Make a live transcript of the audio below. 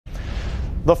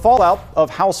The fallout of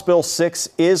House Bill 6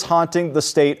 is haunting the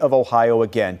state of Ohio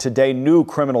again. Today, new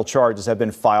criminal charges have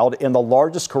been filed in the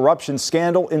largest corruption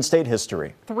scandal in state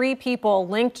history. 3 people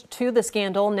linked to the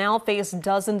scandal now face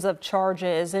dozens of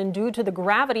charges. And due to the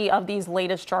gravity of these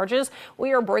latest charges,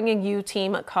 we are bringing you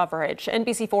team coverage.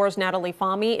 NBC4's Natalie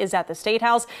Fahmy is at the State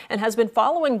House and has been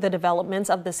following the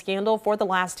developments of the scandal for the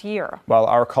last year. While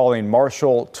our Colleen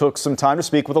Marshall took some time to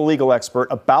speak with a legal expert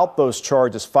about those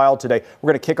charges filed today, we're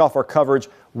going to kick off our coverage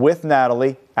with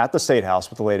Natalie at the State House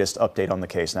with the latest update on the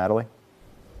case. Natalie.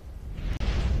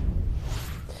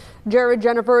 Jared,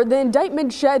 Jennifer, the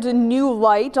indictment sheds a new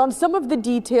light on some of the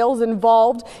details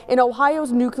involved in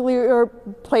Ohio's nuclear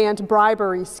plant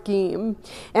bribery scheme.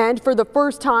 And for the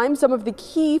first time, some of the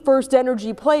key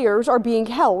FirstEnergy players are being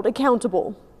held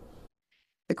accountable.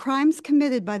 The crimes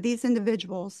committed by these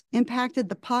individuals impacted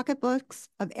the pocketbooks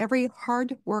of every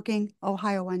hard-working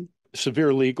Ohioan.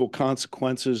 Severe legal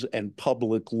consequences and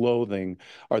public loathing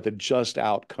are the just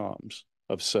outcomes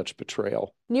of such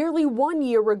betrayal. Nearly 1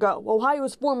 year ago,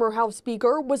 Ohio's former House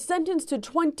Speaker was sentenced to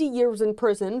 20 years in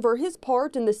prison for his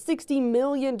part in the $60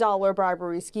 million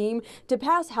bribery scheme to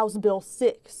pass House Bill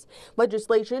 6,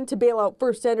 legislation to bail out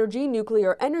FirstEnergy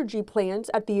nuclear energy plants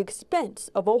at the expense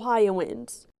of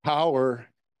Ohioans. Power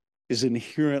is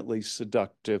inherently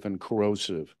seductive and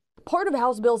corrosive. Part of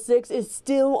House Bill 6 is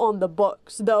still on the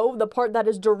books, though the part that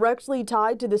is directly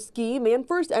tied to the scheme and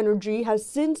FirstEnergy has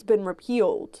since been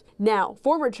repealed. Now,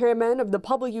 former chairman of the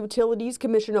Public Utilities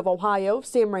Commission of Ohio,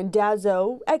 Sam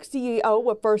Randazzo, ex-CEO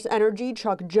of FirstEnergy,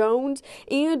 Chuck Jones,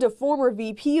 and a former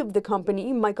VP of the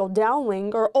company, Michael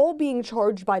Dowling, are all being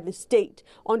charged by the state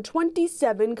on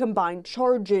 27 combined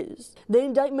charges. The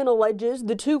indictment alleges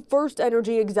the 2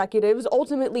 FirstEnergy executives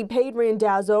ultimately paid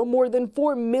Randazzo more than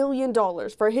 $4 million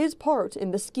for his part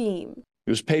in the scheme.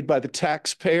 He was paid by the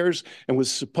taxpayers and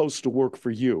was supposed to work for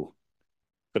you.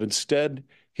 But instead,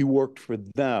 he worked for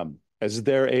them as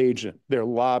their agent, their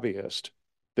lobbyist,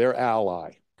 their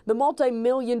ally. The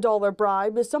multi-million-dollar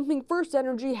bribe is something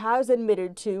FirstEnergy has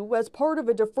admitted to as part of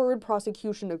a deferred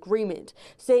prosecution agreement,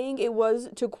 saying it was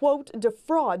to, quote,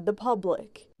 defraud the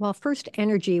public. While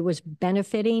FirstEnergy was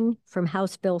benefiting from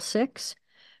House Bill 6,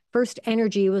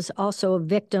 FirstEnergy was also a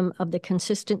victim of the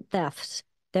consistent thefts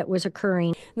that was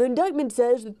occurring. The indictment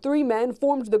says the 3 men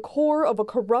formed the core of a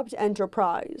corrupt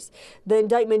enterprise. The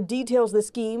indictment details the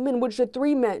scheme in which the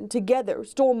 3 men together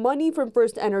stole money from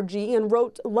FirstEnergy and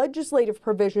wrote legislative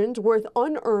provisions worth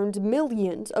unearned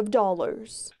millions of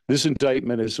dollars. This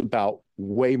indictment is about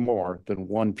way more than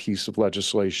one piece of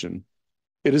legislation.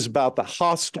 It is about the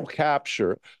hostile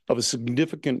capture of a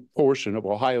significant portion of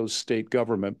Ohio's state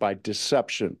government by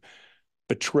deception,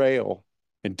 betrayal,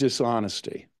 and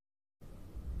dishonesty.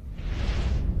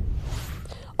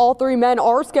 All 3 men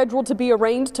are scheduled to be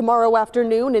arraigned tomorrow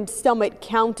afternoon in Summit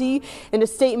County. In a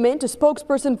statement, a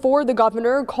spokesperson for the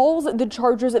governor calls the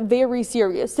charges very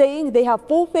serious, saying they have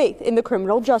full faith in the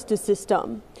criminal justice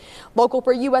system. Local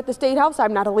for you at the State House,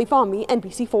 I'm Natalie Fahmy,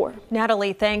 NBC4.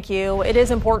 Natalie, thank you. It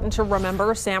is important to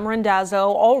remember Sam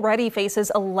Randazzo already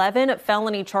faces 11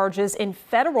 felony charges in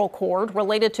federal court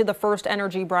related to the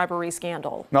FirstEnergy bribery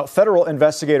scandal. Now, federal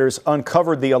investigators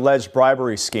uncovered the alleged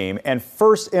bribery scheme, and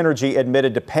FirstEnergy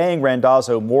admitted to paying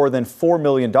Randazzo more than $4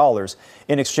 million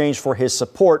in exchange for his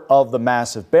support of the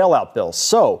massive bailout bill.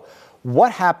 So,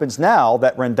 what happens now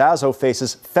that Randazzo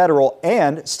faces federal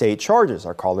and state charges?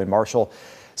 Our Colleen Marshall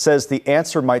says the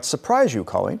answer might surprise you,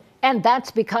 Colleen. And that's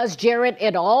because, Jared,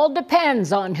 it all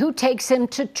depends on who takes him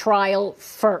to trial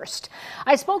first.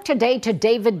 I spoke today to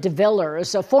David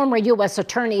DeVillers, a former U.S.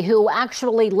 attorney who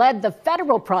actually led the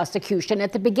federal prosecution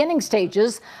at the beginning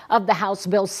stages of the House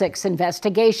Bill 6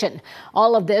 investigation.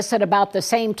 All of this at about the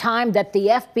same time that the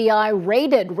FBI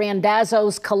raided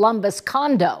Randazzo's Columbus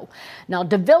condo. Now,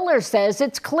 DeVillers says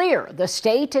it's clear the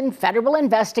state and federal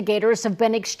investigators have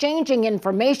been exchanging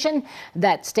information,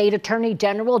 that State Attorney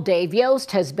General Dave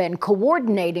Yost has been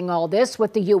coordinating all this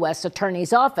with the U.S.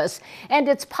 Attorney's Office, and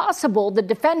it's possible the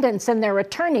defendants and their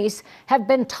attorneys have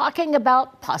been talking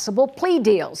about possible plea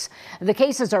deals. The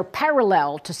cases are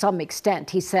parallel to some extent,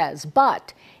 he says,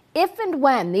 but if and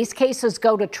when these cases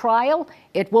go to trial,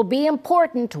 it will be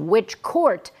important which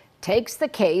court takes the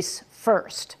case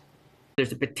first.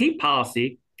 There's a petite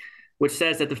policy which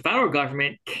says that the federal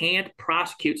government can't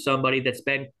prosecute somebody that's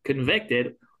been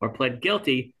convicted or pled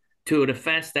guilty to an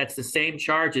offense that's the same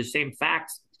charges, same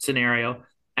facts scenario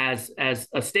as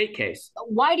a state case.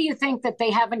 Why do you think that they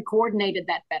haven't coordinated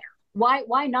that better?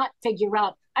 Why not figure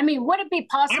out? I mean, would it be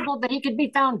possible that he could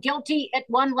be found guilty at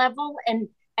one level and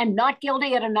not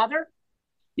guilty at another?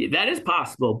 Yeah, that is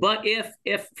possible. But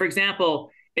if for example,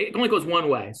 it only goes one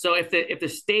way. So if the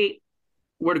state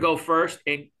were to go first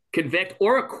and convict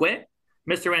or acquit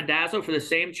Mr. Randazzo for the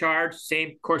same charge,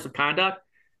 same course of conduct,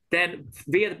 then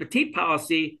via the petite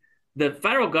policy, the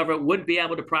federal government wouldn't be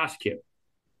able to prosecute.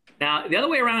 Now, the other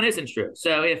way around isn't true.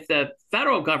 So if the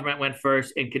federal government went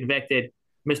first and convicted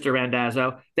Mr.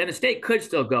 Randazzo, then the state could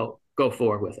still go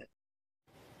forward with it.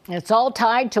 It's all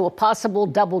tied to a possible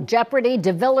double jeopardy.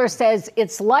 DeViller says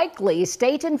it's likely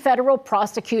state and federal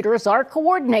prosecutors are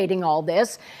coordinating all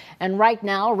this. And right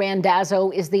now,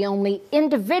 Randazzo is the only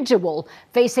individual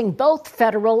facing both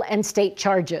federal and state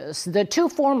charges. The two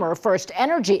former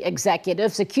FirstEnergy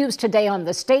executives accused today on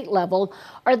the state level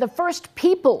are the first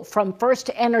people from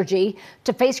FirstEnergy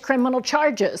to face criminal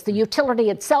charges. The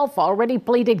utility itself already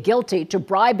pleaded guilty to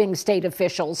bribing state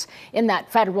officials in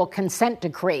that federal consent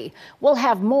decree. We'll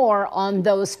have more on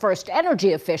those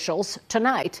FirstEnergy officials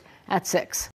tonight at 6.